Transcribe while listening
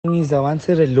Is I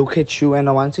wanted to look at you and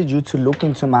I wanted you to look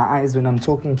into my eyes when I'm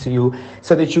talking to you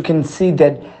so that you can see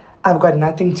that I've got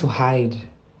nothing to hide.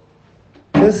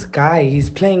 This guy, he's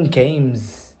playing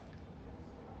games.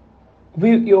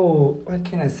 What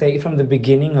can I say? From the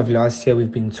beginning of last year,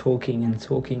 we've been talking and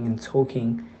talking and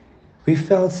talking. We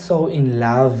felt so in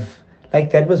love.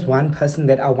 Like that was one person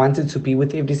that I wanted to be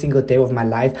with every single day of my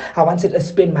life. I wanted to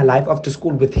spend my life after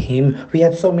school with him. We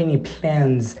had so many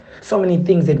plans, so many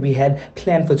things that we had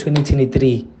planned for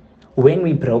 2023. When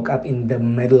we broke up in the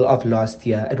middle of last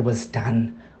year, it was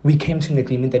done. We came to an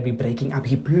agreement that we're breaking up.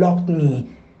 He blocked me.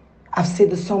 I've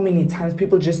said this so many times.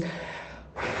 People just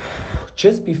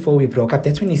before we broke up,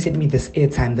 that's when he sent me this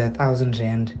airtime, the 1,000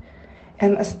 rand.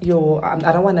 And I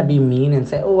don't want to be mean and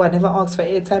say, oh, I never asked for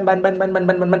airtime.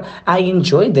 Ban. I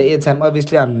enjoyed the airtime.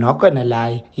 Obviously, I'm not going to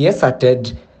lie. Yes, I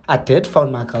did. I did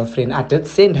phone my girlfriend. I did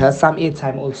send her some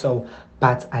airtime also.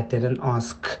 But I didn't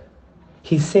ask.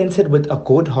 He sent it with a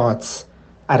good heart.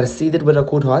 I received it with a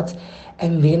good heart.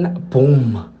 And then,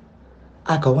 boom.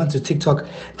 I go onto TikTok.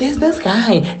 There's this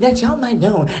guy that y'all might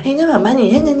know. He never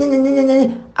money.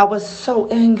 I was so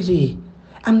angry.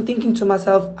 I'm thinking to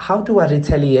myself, how do I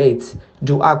retaliate?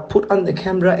 Do I put on the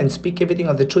camera and speak everything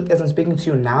of the truth as I'm speaking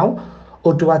to you now?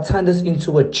 Or do I turn this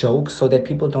into a joke so that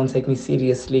people don't take me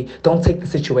seriously, don't take the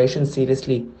situation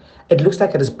seriously? It looks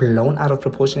like it is blown out of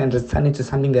proportion and it's turned into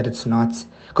something that it's not.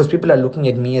 Because people are looking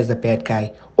at me as a bad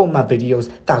guy. All my videos,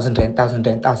 1,000 rand, 1,000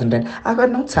 rand, 1,000 rand. I got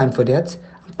no time for that.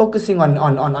 I'm focusing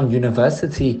on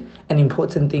university and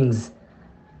important things.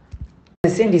 I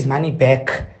send his money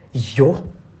back.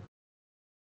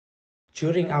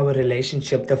 During our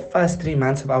relationship, the first 3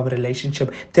 months of our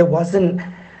relationship, I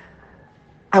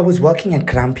was working at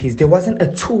Grumpy's. There wasn't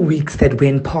a 2 weeks that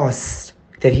went past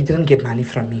that he didn't get money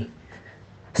from me.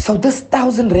 So this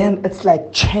 1,000 rand, it's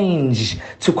like change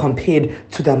to compare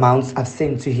to the amounts I've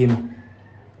sent to him.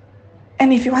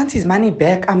 And if he wants his money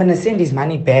back, I'm going to send his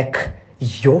money back.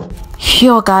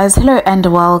 Yo guys, hello and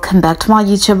welcome back to my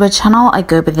YouTube channel. I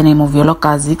go by the name of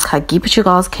Yolokazi Kagi, but you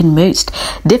guys can most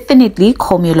definitely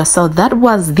call me Yola. So that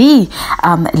was the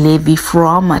Levi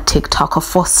from TikTok, a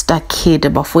foster kid,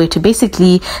 Orefilwe,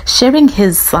 basically sharing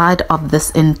his side of this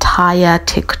entire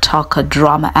TikTok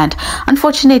drama. And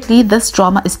unfortunately, this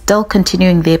drama is still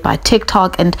continuing there by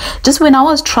TikTok. And just when I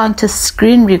was trying to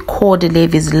screen record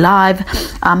Levi's live,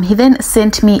 he then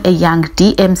sent me a young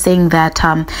DM saying that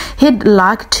he'd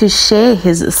like to share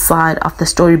his side of the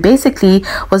story. Basically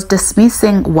was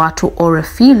dismissing what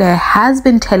Orefilwe has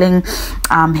been telling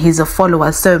his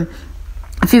followers. So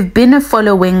if you've been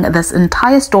following this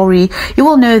entire story, you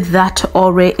will know that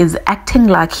Ore is acting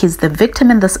like he's the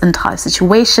victim in this entire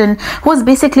situation, who was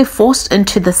basically forced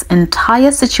into this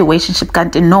entire situation.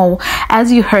 No,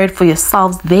 as you heard for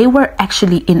yourselves, they were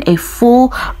actually in a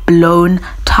full-blown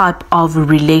type of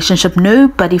relationship.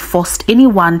 Nobody forced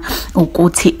anyone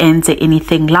ukuthi enze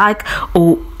anything like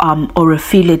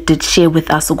Orefilwe did share with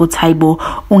us ukuthi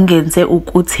ungenze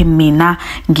ukuthi mina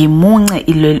ngimunce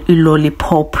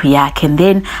ilolipop yakhe, and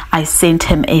then I sent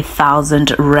him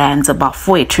 1,000 rands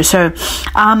Orefilwe. So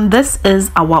this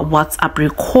is our WhatsApp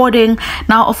recording.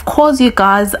 Now of course you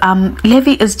guys,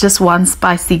 Levi is just one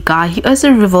spicy guy. He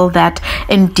also revealed that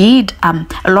indeed a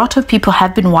lot of people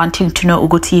have been wanting to know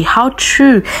ukuthi how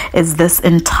true is this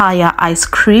entire ice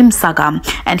cream saga,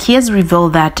 and he has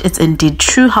revealed that it's indeed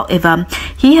true. However,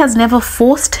 he has never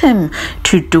forced him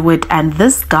to do it, and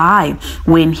this guy,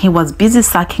 when he was busy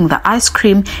sucking the ice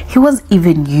cream, he was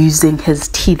even using his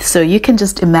teeth. So you can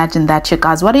just imagine that. You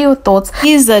guys, what are your thoughts?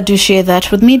 Please do share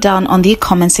that with me down on the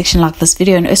comment section, like this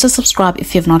video, and also subscribe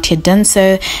if you have not yet done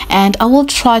so. And I will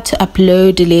try to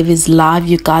upload Levi's live,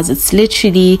 you guys. It's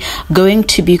literally going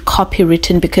to be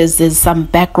copywritten because there's some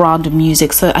background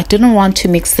music, so I didn't want to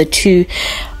mix the two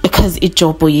because it's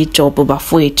job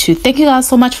Orefilwe. Thank you guys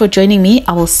so much for joining me.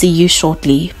 I will see you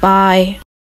shortly. Bye.